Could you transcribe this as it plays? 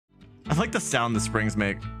I like the sound the springs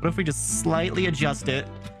make. What if we just slightly adjust it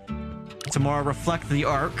to more reflect the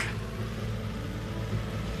arc?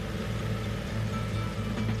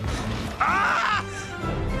 Ah!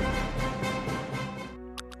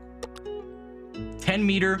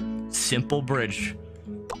 10-meter simple bridge.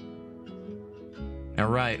 All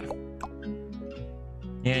right.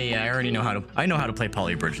 Yeah, I already know how to... I know how to play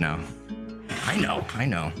poly bridge now. I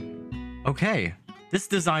know. Okay. This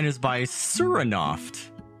design is by Suranoft.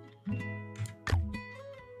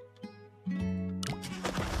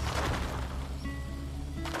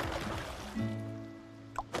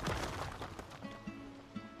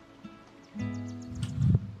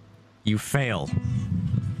 You fail.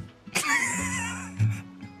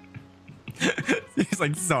 He's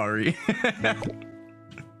like, sorry.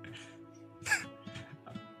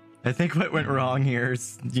 I think what went wrong here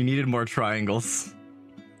is you needed more triangles.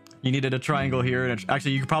 You needed a triangle here, and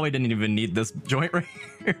actually, you probably didn't even need this joint right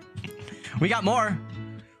here. We got more.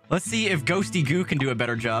 Let's see if Ghosty Goo can do a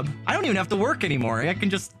better job. I don't even have to work anymore. I can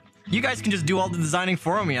just... You guys can just do all the designing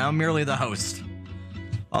for me. I'm merely the host.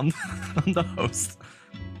 I'm the host.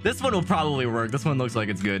 This one will probably work. This one looks like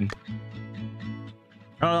it's good.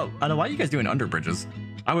 I don't know why are you guys doing under bridges.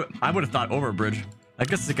 I would have thought over bridge. I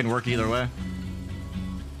guess it can work either way.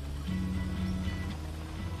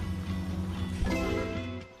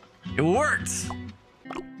 It worked.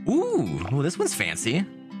 Ooh, well, this one's fancy.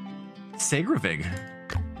 ZeRoyalViking.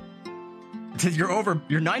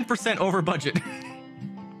 You're 9% over budget.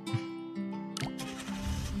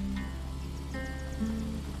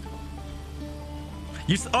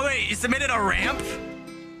 Oh wait, you submitted a ramp?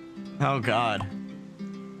 Oh god.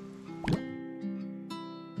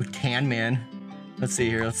 Tan man. Let's see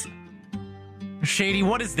here. Shady,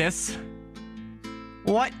 what is this?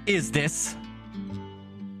 What is this?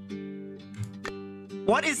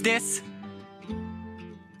 What is this?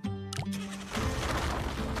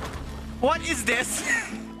 What is this?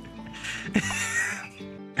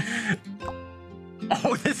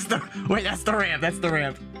 Oh, this is the... Wait, that's the ramp. That's the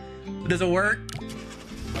ramp. Does it work?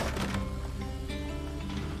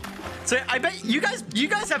 So I bet you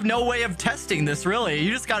guys have no way of testing this, really.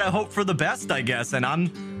 You just gotta hope for the best, I guess. And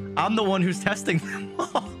I'm the one who's testing them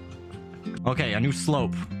all. Okay, a new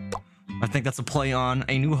slope. I think that's a play on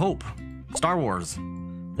A New Hope. Star Wars.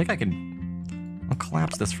 I think I'll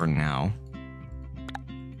collapse this for now.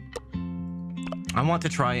 I want to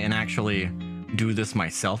try and actually do this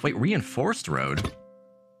myself. Wait, reinforced road?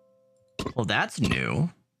 Well, that's new.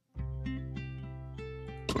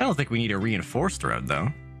 I don't think we need a reinforced road, though.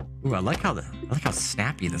 Ooh, I like how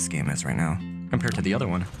snappy this game is right now compared to the other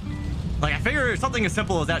one. Like, I figure something as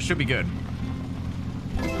simple as that should be good.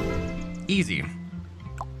 Easy.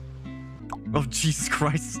 Oh, Jesus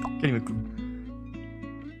Christ. Can't even...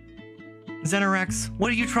 Xenorex,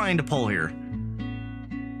 what are you trying to pull here?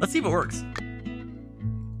 Let's see if it works.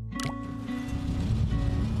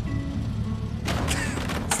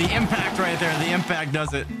 It's the impact right there. The impact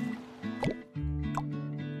does it.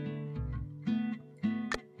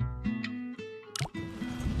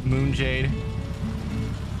 Moonjade.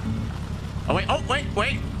 Oh, wait. Oh,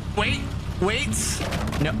 wait.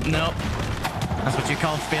 No. That's what you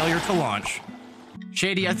call failure to launch.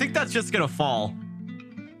 Shady, I think that's just gonna fall.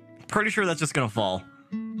 Pretty sure that's just gonna fall.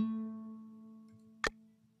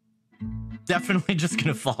 Definitely just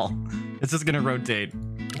gonna fall. It's just gonna rotate.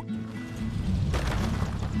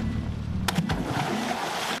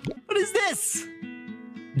 What is this?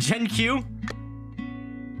 Gen Q?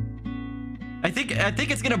 I think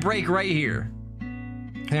it's gonna break right here.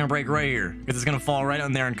 It's gonna break right here because it's gonna fall right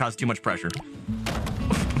on there and cause too much pressure.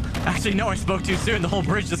 Actually, no, I spoke too soon. The whole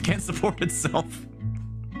bridge just can't support itself.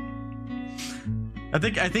 I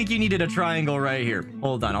think you needed a triangle right here.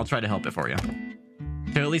 Hold on, I'll try to help it for you.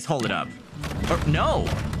 To at least hold it up. Or, no!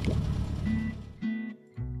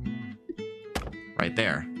 Right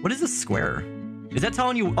there. What is this square? Is that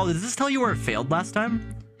telling you... Oh, does this tell you where it failed last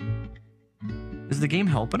time? Is the game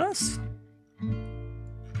helping us?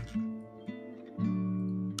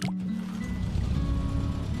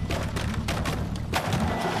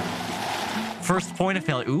 First point of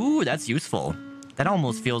failure. Ooh, that's useful. That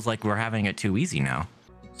almost feels like we're having it too easy now.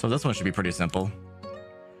 So this one should be pretty simple.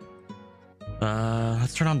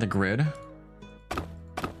 Let's turn on the grid.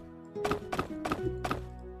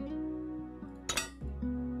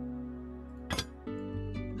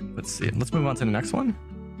 Let's see. Let's move on to the next one.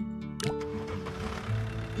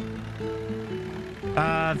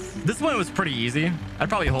 This one was pretty easy. I'd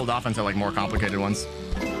probably hold off until like more complicated ones.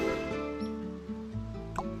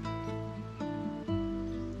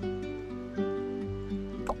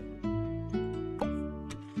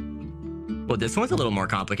 Well, this one's a little more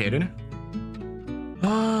complicated.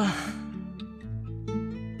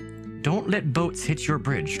 Don't let boats hit your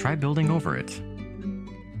bridge. Try building over it.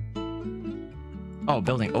 Oh,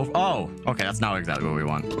 building over. Oh, okay. That's not exactly what we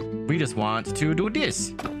want. We just want to do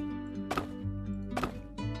this.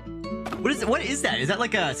 What is it? What is that? Is that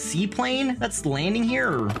like a seaplane that's landing here?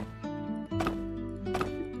 Or...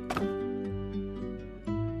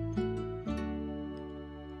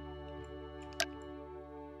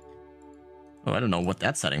 Oh, I don't know what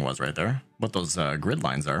that setting was right there. What those grid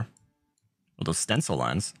lines are. Or those stencil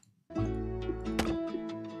lines.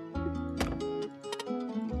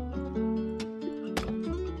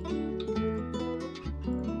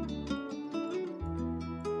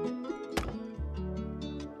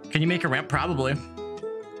 Can you make a ramp? Probably.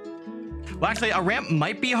 Well, actually, a ramp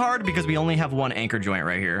might be hard because we only have one anchor joint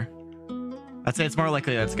right here. I'd say it's more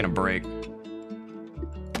likely that it's gonna break.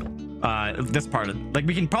 This part of, like,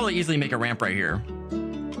 we can probably easily make a ramp right here.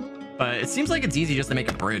 But it seems like it's easy just to make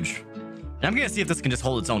a bridge. And I'm gonna see if this can just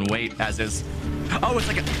hold its own weight as is. Oh, it's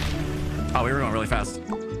like a... Oh, we were going really fast.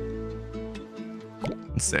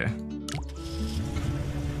 Let's see.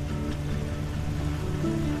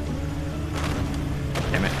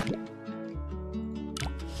 Damn it.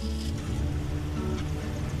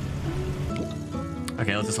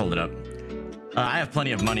 Okay, let's just hold it up. I have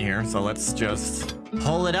plenty of money here, so let's just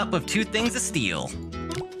pull it up with 2 things of steel.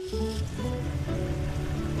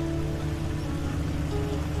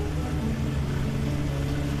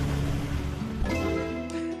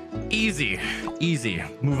 Easy, easy.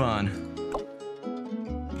 Move on.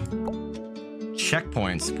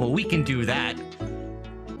 Checkpoints. Well, we can do that.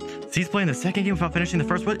 So he's playing the second game without finishing the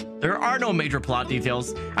first one. There are no major plot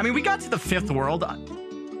details. I mean, we got to the 5th world.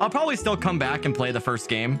 I'll probably still come back and play the first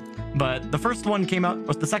game, but the first one came out,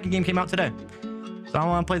 or the second game came out today. So I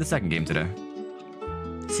want to play the second game today.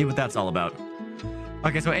 See what that's all about.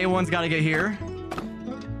 Okay, so A1's got to get here.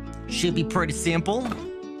 Should be pretty simple.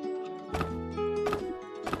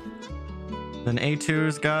 Then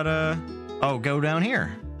A2's gotta, oh, go down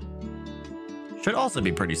here. Should also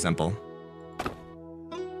be pretty simple.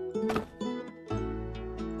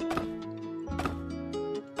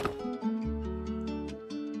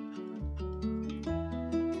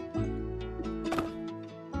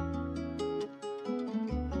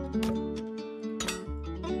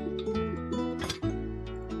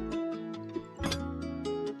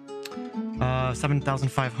 Uh,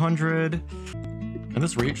 7,500. Can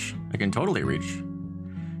this reach? I can totally reach.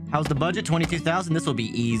 How's the budget? 22,000. This will be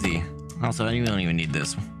easy. Also, we don't even need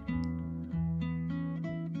this.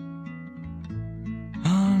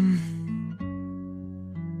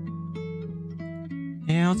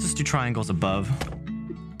 Yeah, let's just do triangles above.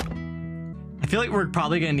 I feel like we're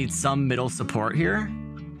probably gonna need some middle support here,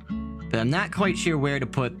 but I'm not quite sure where to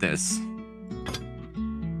put this.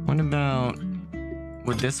 What about...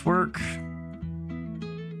 Would this work?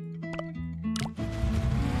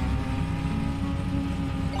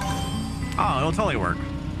 Oh, it'll totally work.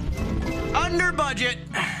 Under budget.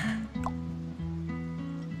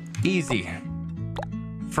 Easy.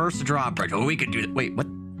 First drawbridge. Oh, we could do that. Wait, what?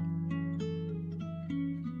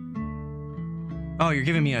 Oh, you're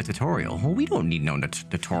giving me a tutorial. Well, we don't need no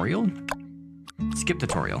tutorial. Skip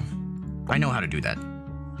tutorial. I know how to do that.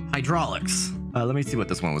 Hydraulics. Let me see what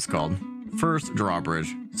this one was called. First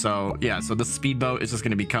drawbridge. So, yeah, so the speedboat is just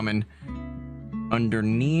going to be coming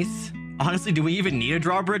underneath. Honestly, do we even need a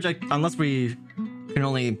drawbridge? Unless we can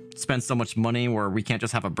only spend so much money where we can't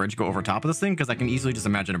just have a bridge go over top of this thing, because I can easily just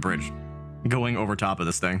imagine a bridge going over top of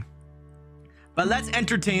this thing. But let's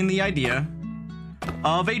entertain the idea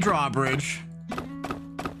of a drawbridge.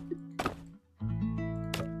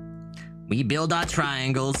 We build our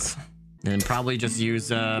triangles and probably just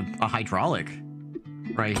use a hydraulic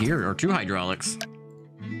right here, or 2 hydraulics.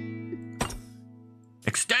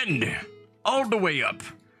 Extend all the way up.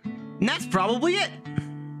 And that's probably it.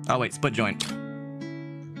 Oh, wait, split joint.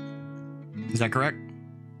 Is that correct?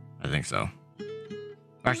 I think so.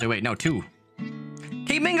 Actually, wait, no, 2.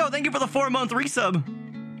 Hey, Mingo, thank you for the 4-month resub.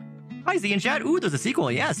 Hi, Z in chat. Ooh, there's a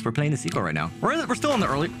sequel. Yes, we're playing the sequel right now. We're still in the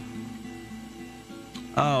early...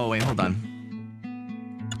 Oh, wait, hold on.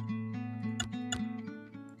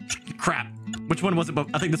 Crap. Which one was it?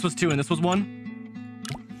 I think this was 2 and this was 1.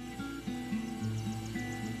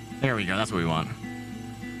 There we go. That's what we want.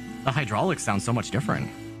 The hydraulics sound so much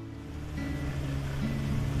different.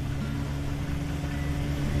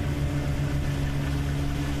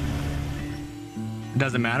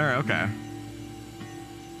 Doesn't matter? Okay.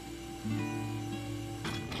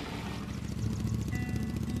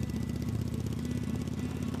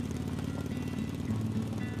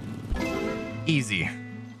 Easy.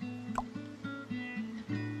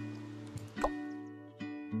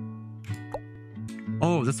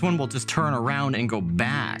 Oh, this one will just turn around and go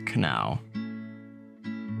back now.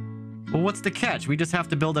 Well, what's the catch? We just have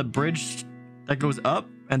to build a bridge that goes up,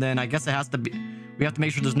 and then I guess it has to be... We have to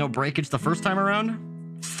make sure there's no breakage the first time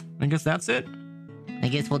around? I guess that's it. I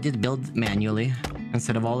guess we'll just build manually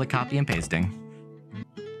instead of all the copy and pasting.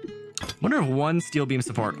 Wonder if one steel beam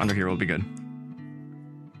support under here will be good.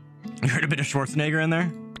 You heard a bit of Schwarzenegger in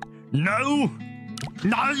there? No!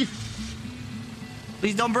 No!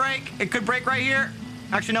 Please don't break. It could break right here.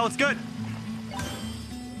 Actually, no, it's good.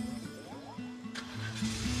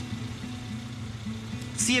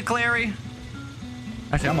 See ya, Clary.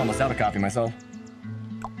 Actually, I'm almost out of coffee myself.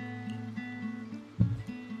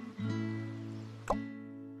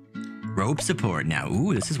 Rope support now.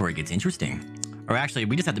 Ooh, this is where it gets interesting. Or actually,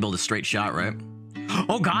 we just have to build a straight shot, right?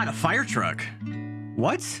 Oh God, a fire truck.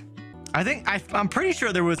 What? I'm pretty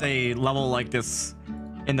sure there was a level like this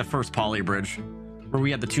in the first poly bridge where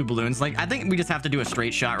we had the two balloons. Like, I think we just have to do a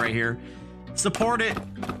straight shot right here. Support it.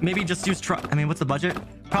 Maybe just use I mean, what's the budget?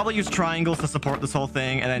 Probably use triangles to support this whole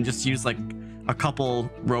thing, and then just use like a couple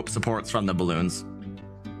rope supports from the balloons.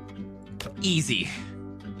 Easy.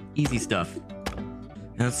 Easy stuff.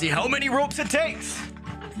 And let's see how many ropes it takes.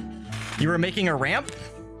 You were making a ramp?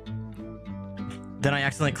 Then I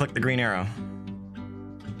accidentally clicked the green arrow.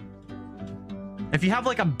 If you have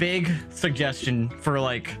like a big suggestion for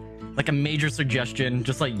like a major suggestion,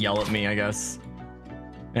 just like yell at me, I guess.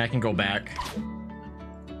 And I can go back.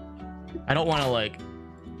 I don't want to like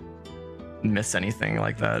miss anything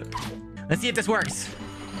like that. Let's see if this works.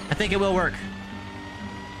 I think it will work.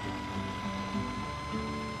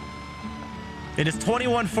 It is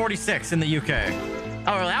 2146 in the UK.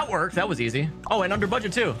 Oh, well, that worked. That was easy. Oh, and under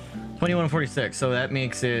budget too. 2146. So that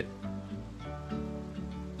makes it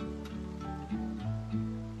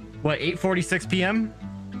what, 8:46 p.m.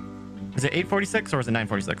 Is it 8:46 or is it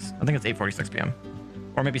 9:46? I think it's 8:46 p.m.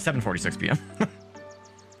 Or maybe 7:46 p.m.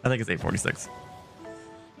 I think it's 8:46.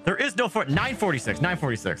 There is no 9:46.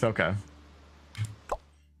 9:46. Okay.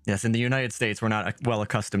 Yes, in the United States, we're not well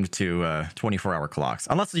accustomed to 24-hour clocks.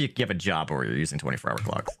 Unless you have a job where you're using 24-hour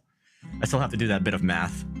clocks. I still have to do that bit of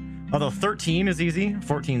math. Although 13 is easy.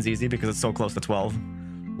 14 is easy because it's so close to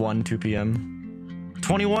 12. 1, 2 p.m.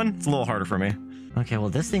 21? It's a little harder for me. Okay, well,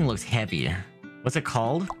 this thing looks heavy. What's it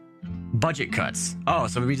called? Budget cuts. Oh,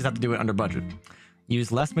 so we just have to do it under budget.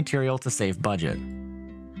 Use less material to save budget.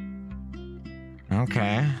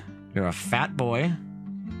 Okay. You're a fat boy.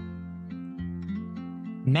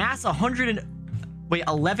 Mass 100 and... Wait,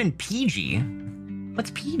 11 PG?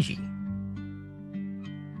 What's PG?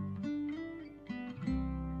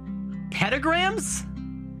 Petagrams?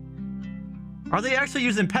 Are they actually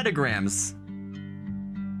using petagrams?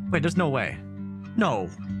 Wait, there's no way. No.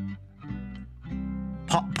 Is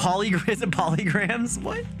it polygrams?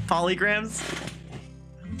 What? Polygrams?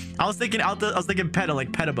 I was thinking like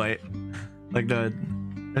petabyte. Like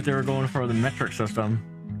if they were going for the metric system.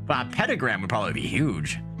 But a petagram would probably be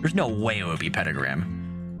huge. There's no way it would be petagram.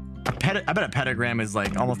 I bet a petagram is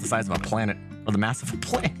like almost the size of a planet, or the mass of a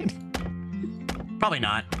planet. Probably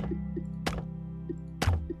not.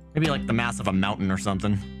 Maybe like the mass of a mountain or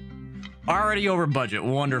something. Already over budget.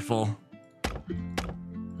 Wonderful.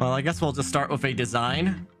 Well, I guess we'll just start with a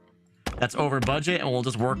design that's over budget, and we'll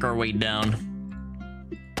just work our way down.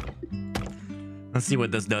 Let's see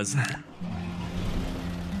what this does.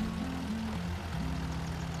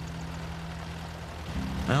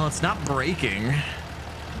 Well, it's not breaking.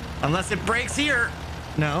 Unless it breaks here.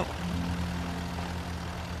 No.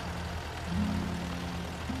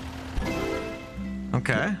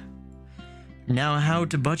 Okay. Now how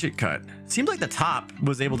to budget cut. Seems like the top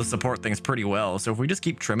was able to support things pretty well. So if we just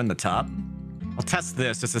keep trimming the top, I'll test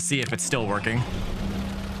this just to see if it's still working.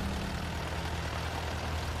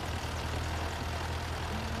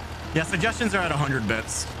 Yeah, suggestions are at 100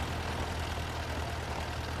 bits.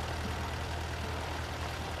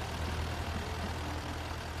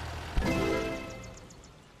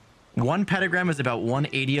 One petagram is about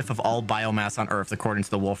 1/80th of all biomass on Earth, according to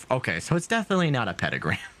the Wolf. Okay, so it's definitely not a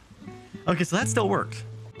petagram. Okay, so that still worked.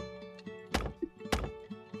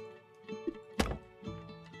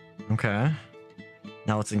 Okay.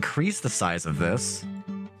 Now let's increase the size of this.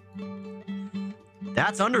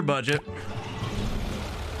 That's under budget.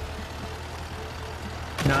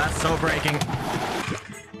 No, that's so breaking.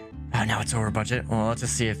 Oh, now it's over budget. Well, let's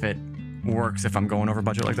just see if it works if I'm going over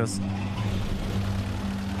budget like this.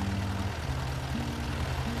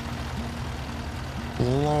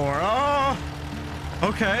 Lord. Oh!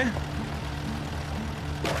 Okay.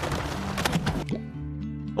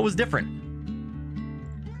 What was different?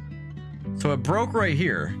 So it broke right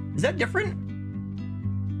here. Is that different?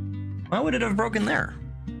 Why would it have broken there?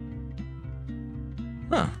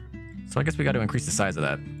 Huh. So I guess we got to increase the size of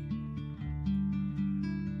that.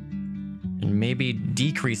 And maybe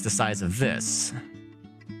decrease the size of this.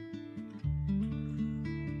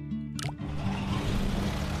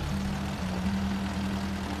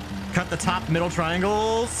 Cut the top middle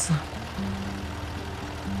triangles.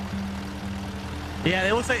 Yeah,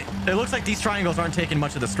 it looks like these triangles aren't taking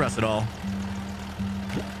much of the stress at all.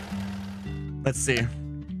 Let's see.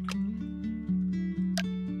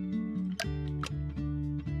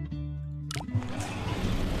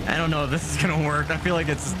 I don't know if this is gonna work. I feel like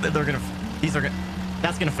that's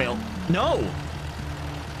gonna fail. No.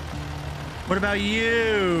 What about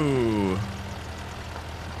you?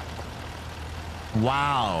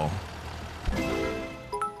 Wow.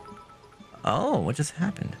 Oh, what just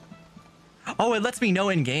happened? Oh, it lets me know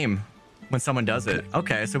in game when someone does it.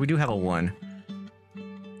 Okay, so we do have a 1.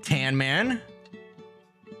 Tan Man.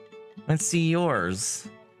 Let's see yours.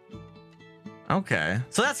 Okay,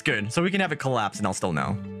 so that's good. So we can have it collapse and I'll still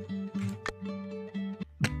know.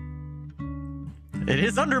 It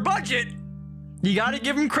is under budget. You gotta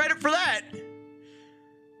give him credit for that.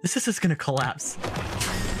 This is just gonna collapse.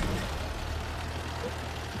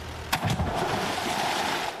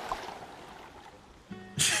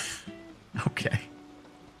 Okay.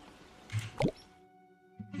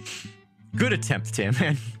 Good attempt, Tim,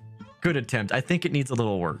 man. Good attempt. I think it needs a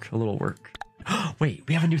little work. Wait,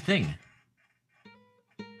 we have a new thing.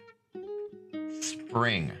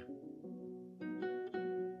 Spring.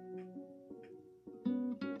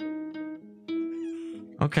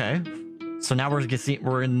 Okay. So now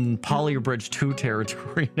we're in Poly Bridge 2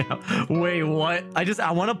 territory now. Wait, what?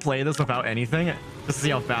 I want to play this without anything. Just to see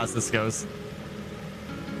how fast this goes.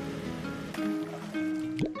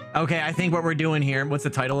 Okay, I think what we're doing here, what's the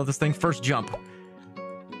title of this thing? First jump.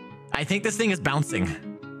 I think this thing is bouncing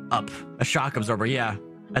up. A shock absorber, yeah.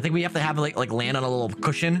 I think we have to have like land on a little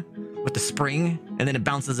cushion with the spring, and then it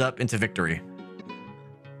bounces up into victory.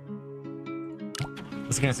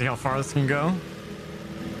 Just gonna see how far this can go.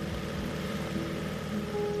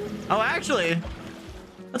 Oh, actually,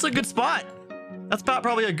 that's a good spot. That's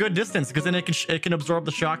probably a good distance because then it can absorb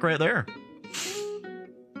the shock right there.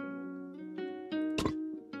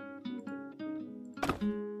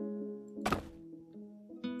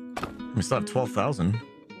 We still have 12,000.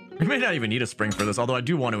 We may not even need a spring for this, although I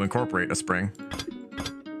do want to incorporate a spring.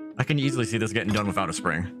 I can easily see this getting done without a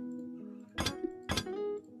spring.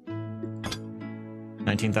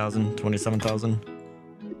 19,000, 27,000.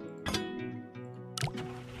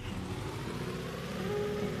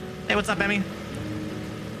 Hey, what's up, Emmy?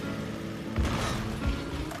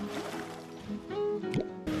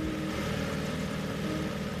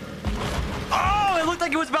 Oh, it looked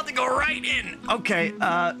like it was about to go right in. Okay,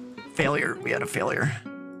 failure. We had a failure.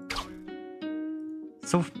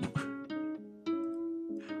 So,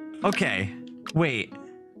 okay, wait.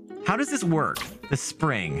 How does this work? The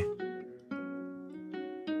spring.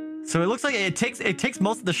 So it looks like it takes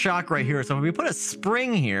most of the shock right here. So if we put a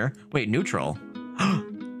spring here, wait, neutral.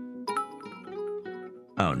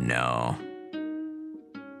 Oh no.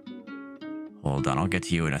 Hold on, I'll get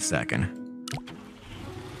to you in a second.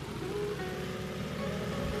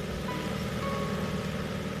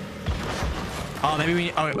 Oh, maybe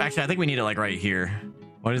we... Oh, actually, I think we need it, like, right here.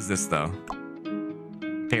 What is this, though?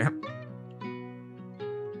 Here.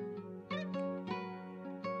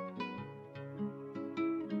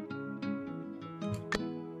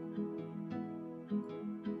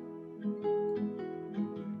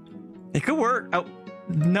 It could work. Oh,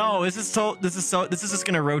 no, this is just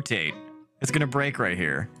gonna rotate. It's gonna break right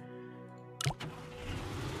here.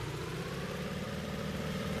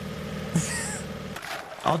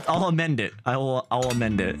 I'll amend it. I'll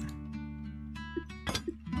amend it.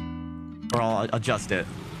 Or I'll adjust it.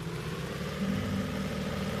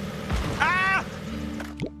 Ah!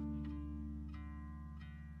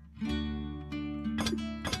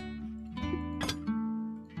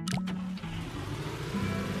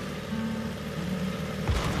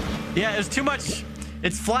 Yeah, it's too much.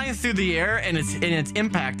 It's flying through the air and it's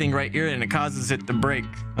impacting right here and it causes it to break,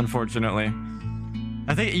 unfortunately.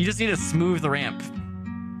 I think you just need to smooth the ramp.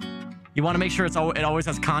 You want to make sure it always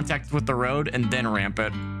has contact with the road and then ramp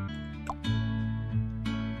it.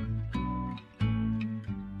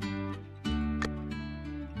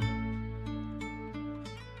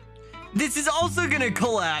 This is also gonna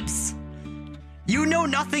collapse. You know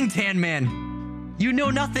nothing, Tan Man. You know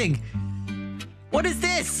nothing. What is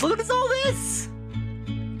this? Look at all this.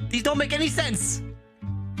 These don't make any sense.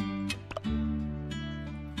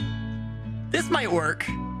 This might work.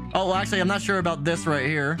 Oh, well, actually, I'm not sure about this right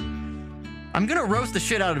here. I'm gonna roast the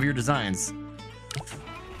shit out of your designs.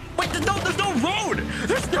 Wait, there's no road!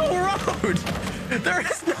 There's no road! There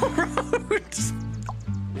is no road!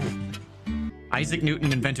 Isaac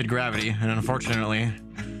Newton invented gravity, and unfortunately,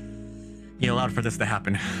 he allowed for this to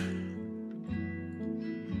happen.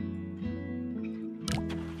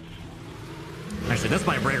 Actually, this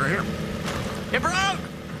might break right here. It broke!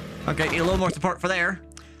 Okay, a little more support for there.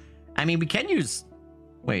 I mean, we can use...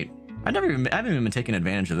 Wait, I haven't even been taking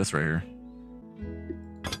advantage of this right here.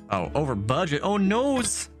 Oh, over budget. Oh,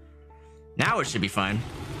 noes! Now it should be fine.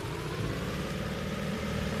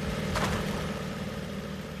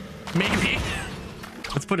 Maybe.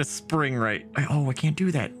 Let's put a spring right. Oh, I can't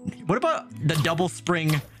do that. What about the double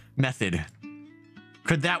spring method?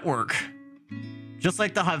 Could that work? Just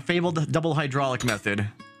like the fabled double hydraulic method.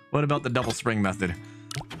 What about the double spring method?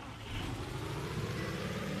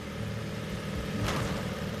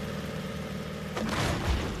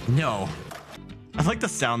 No. I like the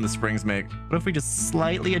sound the springs make. What if we just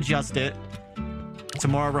slightly adjust it to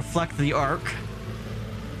more reflect the arc?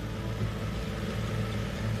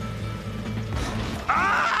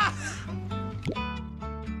 Ah!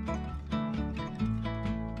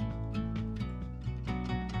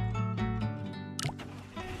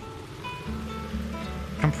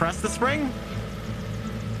 Compress the spring?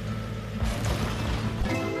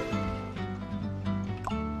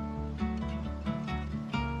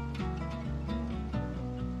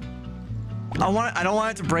 I don't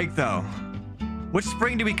want it to break though. Which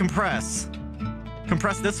spring do we compress?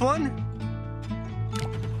 Compress this one?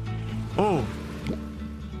 Oh.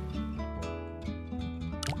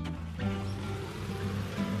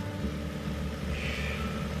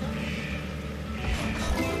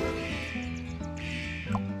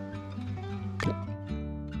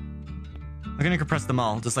 I'm gonna compress them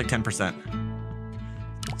all, just like 10%.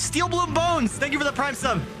 Steel Bloom Bones! Thank you for the Prime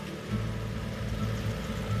sub!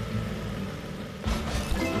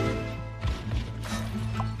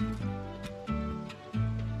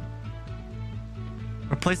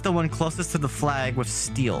 Replace the one closest to the flag with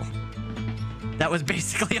steel. That was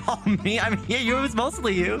basically all me. I mean, yeah, it was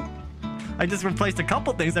mostly you. I just replaced a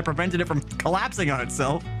couple things that prevented it from collapsing on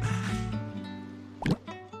itself.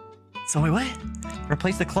 So wait, what?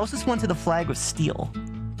 Replace the closest one to the flag with steel.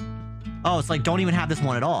 Oh, it's like don't even have this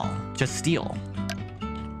one at all. Just steel.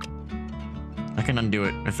 I can undo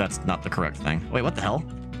it if that's not the correct thing. Wait, what the hell?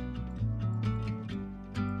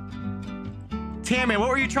 Tammy, what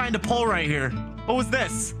were you trying to pull right here? What was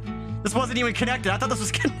this? This wasn't even connected. I thought this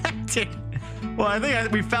was connected. Well, I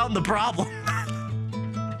think we found the problem.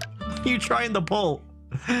 What are you trying to pull?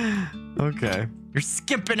 Okay. You're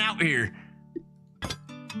skipping out here.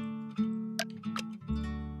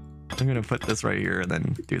 I'm gonna put this right here and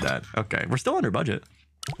then do that. Okay, we're still under budget.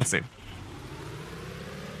 Let's see.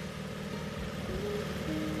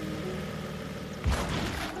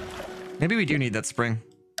 Maybe we do need that spring.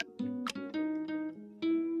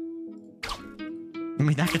 I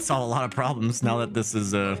mean, that could solve a lot of problems now that this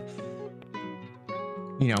is, you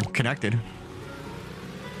know, connected.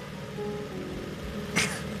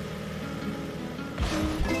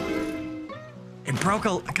 It broke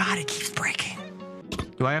a... God, it keeps breaking.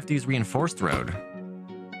 Do I have to use reinforced road?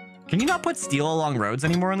 Can you not put steel along roads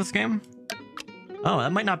anymore in this game? Oh,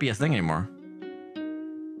 that might not be a thing anymore.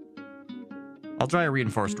 I'll try a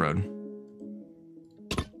reinforced road.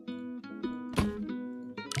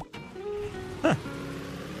 Huh.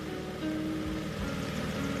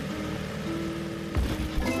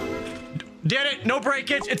 Did it! No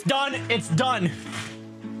breakage! It's done! It's done!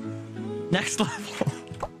 Next level.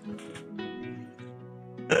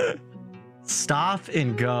 Stop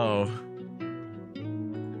and go.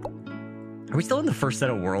 Are we still in the first set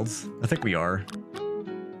of worlds? I think we are.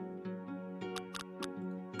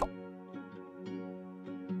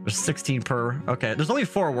 There's 16 per. Okay, there's only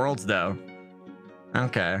 4 worlds though.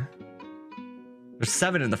 Okay. There's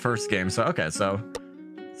 7 in the first game, so okay, so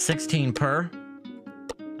 16 per.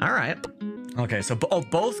 All right. Okay, so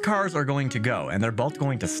both cars are going to go, and they're both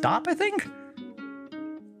going to stop, I think?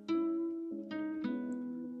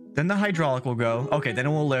 Then the hydraulic will go. Okay, then it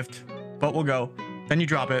will lift. Boat will go. Then you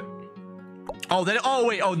drop it. Oh, then... Oh,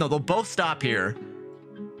 wait. Oh, no. They'll both stop here.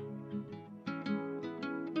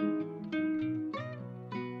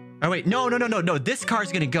 Oh, wait. No. This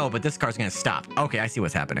car's going to go, but this car's going to stop. Okay, I see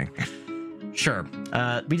what's happening. Sure.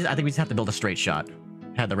 I think we just have to build a straight shot.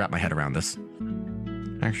 I had to wrap my head around this.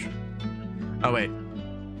 Actually... Oh, wait.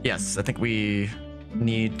 Yes, I think we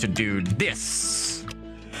need to do this.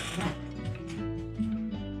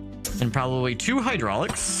 And probably 2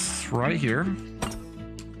 hydraulics right here.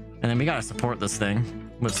 And then we gotta support this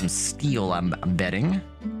thing with some steel, I'm betting.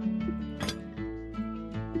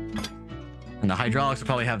 the hydraulics will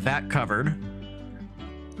probably have that covered.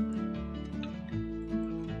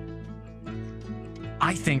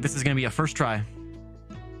 I think this is going to be a first try.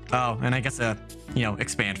 Oh, and I guess, you know,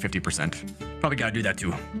 expand 50%. Probably got to do that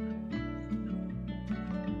too.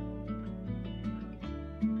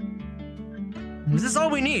 This is all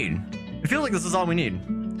we need. I feel like this is all we need.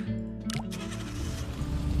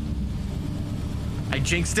 I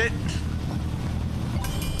jinxed it.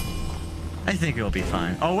 I think it'll be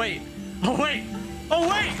fine. Oh, wait. Oh, wait. Oh,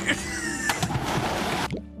 wait.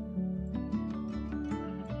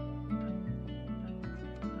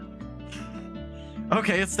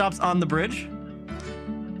 Okay, it stops on the bridge.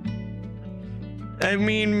 I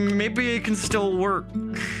mean, maybe it can still work.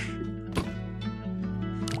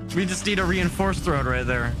 We just need a reinforced road right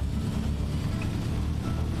there.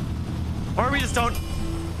 Or we just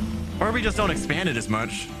don't expand it as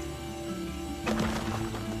much.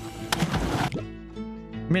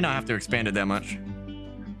 May not have to expand it that much.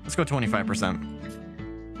 Let's go 25%.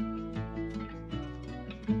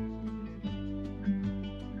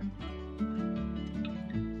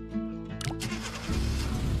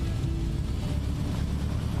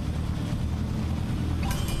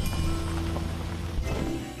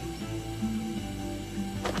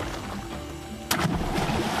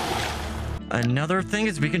 Another thing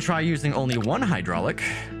is we can try using only one hydraulic.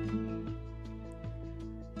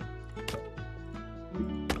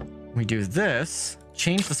 We do this,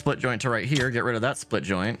 change the split joint to right here, get rid of that split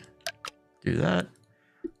joint. Do that,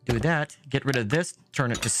 get rid of this,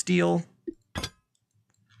 turn it to steel.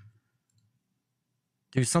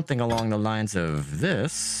 Do something along the lines of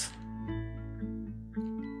this.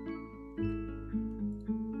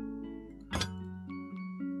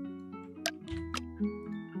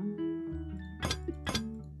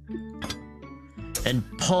 And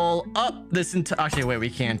pull up this entire... Actually, wait, we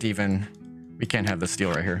can't have the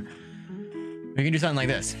steel right here. We can do something like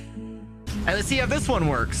this. All right, let's see how this one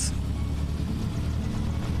works.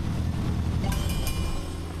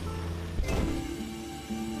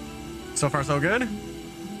 So far, so good.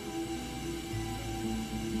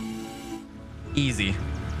 Easy.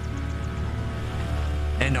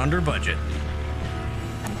 And under budget.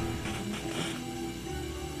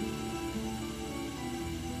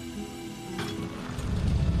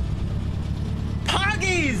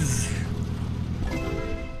 Poggies!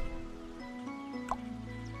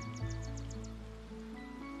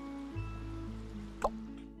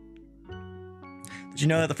 Did you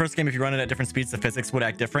know that the first game, if you run it at different speeds, the physics would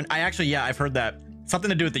act different? Yeah, I've heard that. Something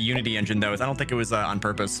to do with the Unity engine, though. I don't think it was on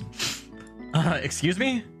purpose. Excuse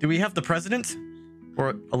me? Do we have the president?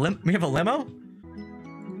 Or we have a limo?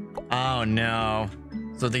 Oh, no.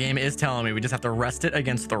 So the game is telling me we just have to rest it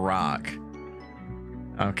against the rock.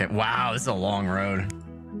 Okay, wow, this is a long road.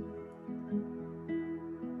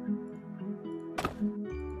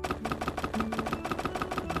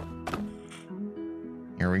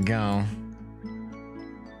 Here we go.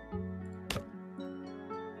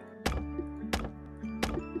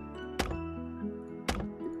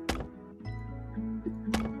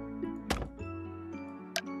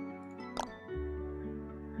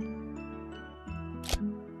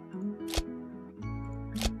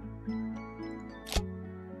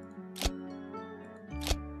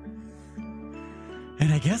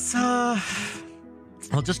 And I guess,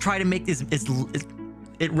 I'll just try to make this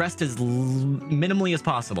it rest as minimally as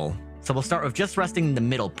possible. So we'll start with just resting the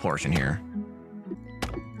middle portion here.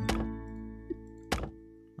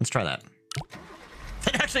 Let's try that.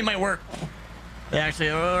 That actually might work. It actually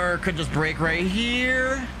could just break right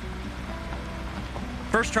here.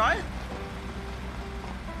 First try?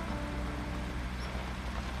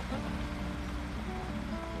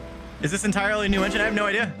 Is this entirely a new engine? I have no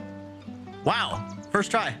idea. Wow. First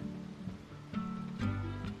try.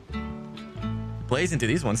 Blaze into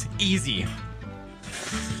these ones. Easy.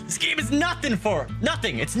 This game is nothing.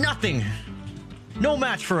 It's nothing. No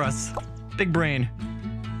match for us. Big brain.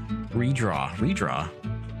 Redraw.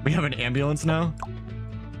 We have an ambulance now?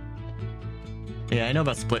 Yeah, I know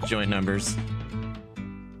about split joint numbers.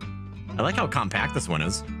 I like how compact this one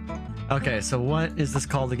is. Okay, so what is this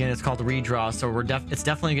called again? It's called redraw. So it's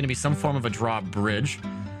definitely going to be some form of a drawbridge.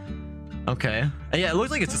 Okay. Yeah, it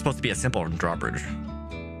looks like it's just supposed to be a simple drawbridge.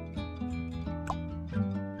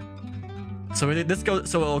 So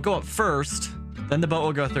it'll go up first, then the boat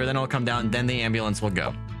will go through, then it'll come down, then the ambulance will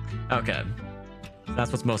go. Okay.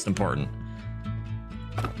 That's what's most important.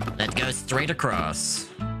 That goes straight across.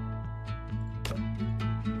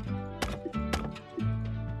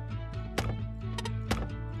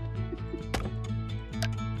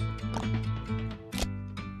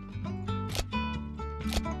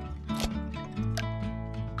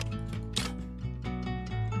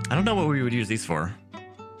 I don't know what we would use these for.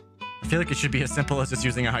 I feel like it should be as simple as just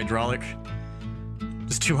using a hydraulic.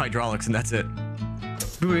 Just 2 hydraulics and that's it.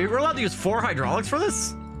 We're allowed to use 4 hydraulics for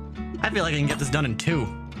this? I feel like I can get this done in 2.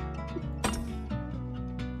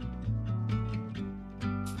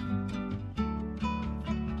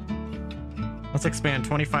 Let's expand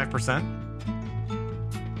 25%.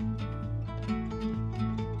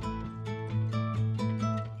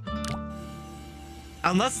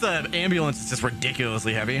 Unless the ambulance is just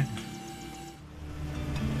ridiculously heavy.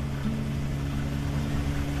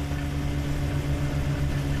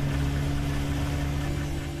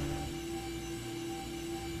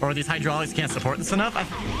 Or these hydraulics can't support this enough?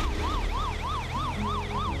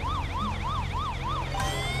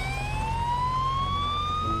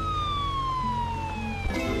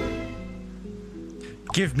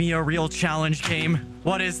 Give me a real challenge game.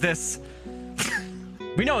 What is this?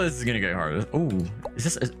 We know this is gonna get hard. Oh,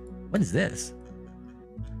 what is this?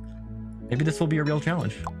 Maybe this will be a real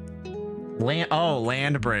challenge.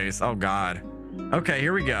 Land brace. Oh God. Okay,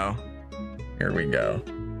 here we go. Here we go.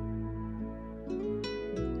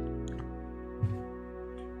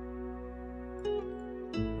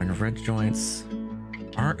 When red joints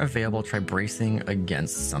aren't available, try bracing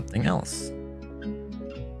against something else.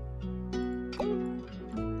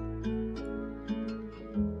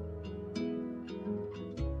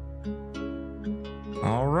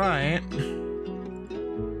 All right.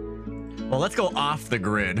 Well, let's go off the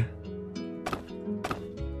grid.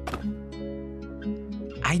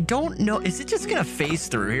 I don't know. Is it just gonna phase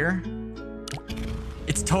through here?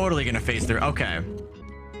 It's totally gonna phase through. Okay.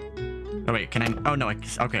 Oh wait, can I? Oh no.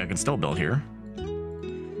 Okay, I can still build here.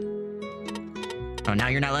 Oh, now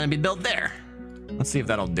you're not letting me build there. Let's see if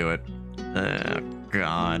that'll do it.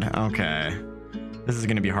 God. Okay. This is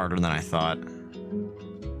gonna be harder than I thought.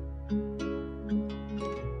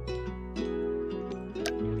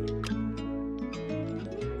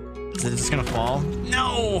 Is it just gonna fall?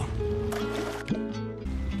 No!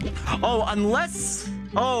 Oh, unless...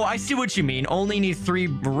 Oh, I see what you mean. Only need 3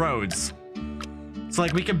 roads. So,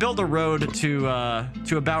 like, we can build a road to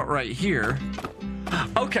about right here.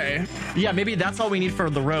 Okay. Yeah, maybe that's all we need for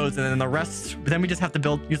the roads, and then the rest... Then we just have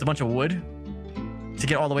to use a bunch of wood to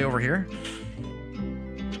get all the way over here.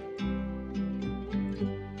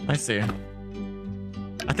 I see.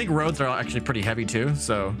 I think roads are actually pretty heavy, too,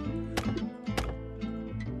 so...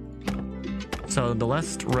 So the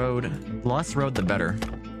less road, the better.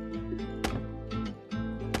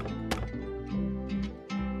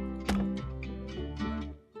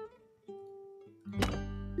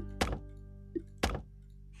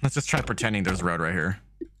 Let's just try pretending there's a road right here.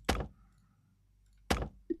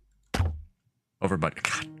 Over, but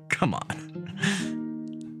God, come on.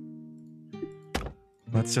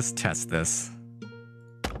 Let's just test this.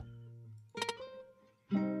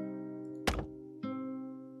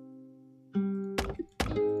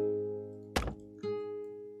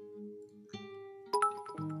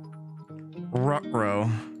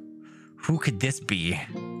 Ruh-roh. Who could this be?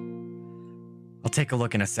 I'll take a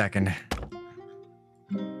look in a second.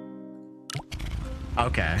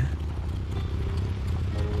 Okay.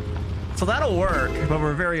 So that'll work, but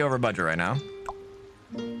we're very over budget right now.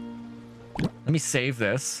 Let me save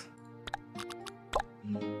this.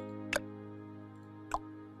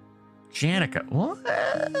 Janica. What?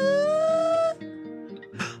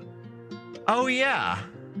 Oh, yeah.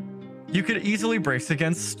 You could easily brace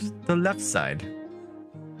against the left side.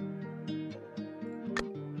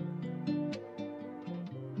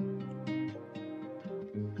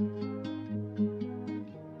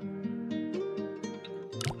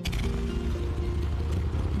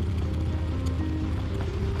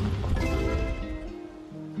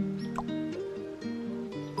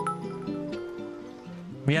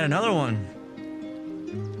 We had another one.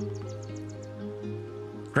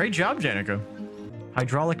 Great job, Janica.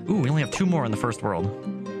 Hydraulic. Ooh, we only have 2 more in the first world.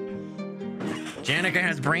 Janica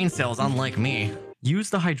has brain cells, unlike me. Use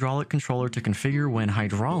the hydraulic controller to configure when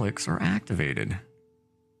hydraulics are activated.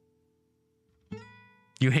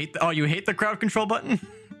 You hate the crowd control button?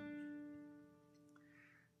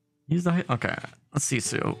 Use the okay. Let's see.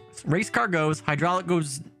 So race car goes, hydraulic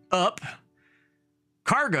goes up.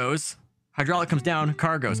 Car goes, hydraulic comes down,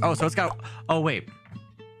 car goes. Oh, so it's got. Oh wait.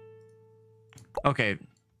 Okay.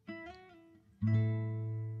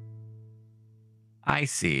 I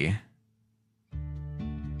see.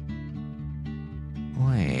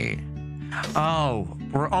 Wait. Oh,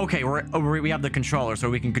 we have the controller, so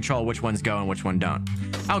we can control which ones go and which one don't.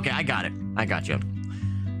 Okay, I got it. I got you.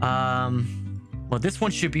 Well, this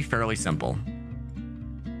one should be fairly simple.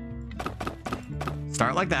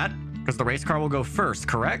 Start like that, because the race car will go first,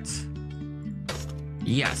 correct?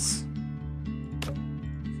 Yes.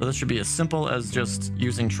 So this should be as simple as just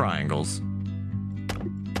using triangles.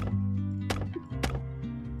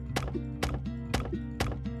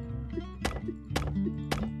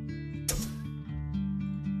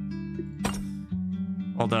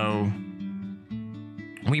 Although,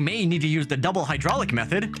 we may need to use the double hydraulic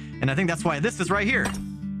method, and I think that's why this is right here.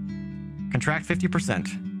 Contract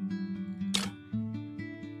 50%.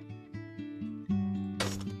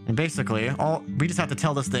 And basically, we just have to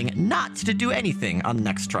tell this thing not to do anything on the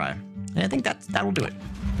next try. And I think that'll do it.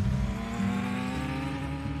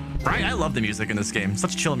 Right? I love the music in this game.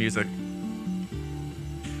 Such chill music.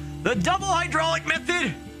 The double hydraulic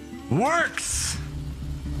method works!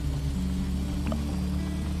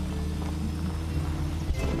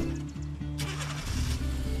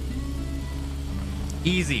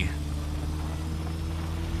 Easy.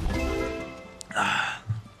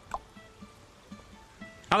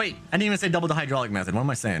 Oh wait, I didn't even say double the hydraulic method. What am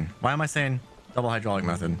I saying? Why am I saying double hydraulic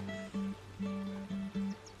method?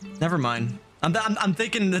 Never mind. I'm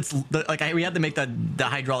thinking that's like we had to make the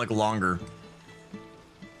hydraulic longer.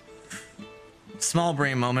 Small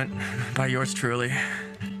brain moment by yours truly.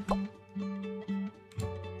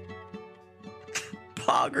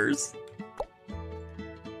 Poggers.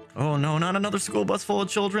 Oh no, not another school bus full of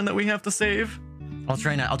children that we have to save. I'll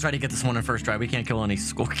try to get this one in first try. We can't kill any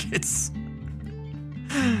school kids.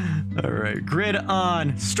 All right, grid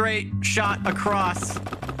on, straight shot across.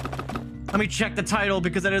 Let me check the title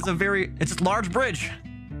because that is it's a large bridge.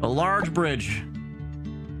 A large bridge.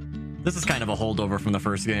 This is kind of a holdover from the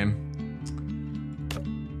first game.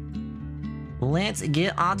 Let's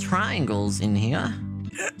get our triangles in here.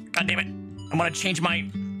 God damn it. I'm gonna change my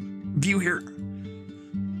view here.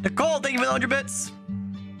 Nicole, thank you for the 100 bits.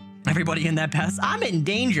 Everybody in that pass. I'm in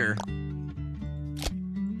danger.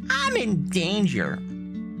 I'm in danger.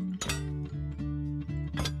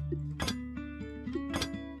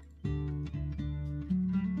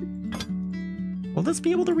 Will this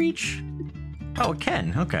be able to reach? Oh, it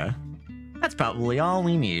can. Okay. That's probably all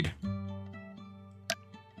we need.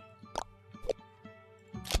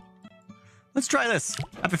 Let's try this.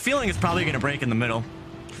 I have a feeling it's probably going to break in the middle.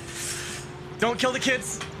 Don't kill the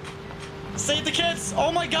kids. Save the kids.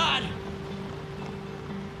 Oh my god.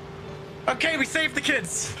 Okay, we saved the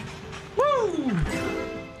kids. Woo!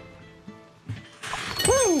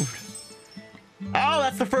 Woo! Oh,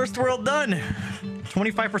 that's the first world done.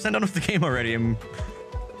 25% done with the game already. And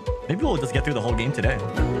maybe we'll just get through the whole game today.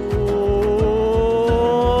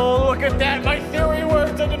 Oh, look at that. My theory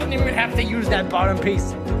works. I didn't even have to use that bottom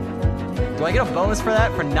piece. Do I get a bonus for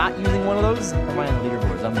that, for not using one of those? Or am I on the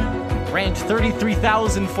leaderboards? I'm ranked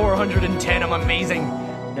 33,410. I'm amazing.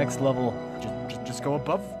 Next level, just go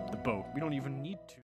above the boat. We don't even need to.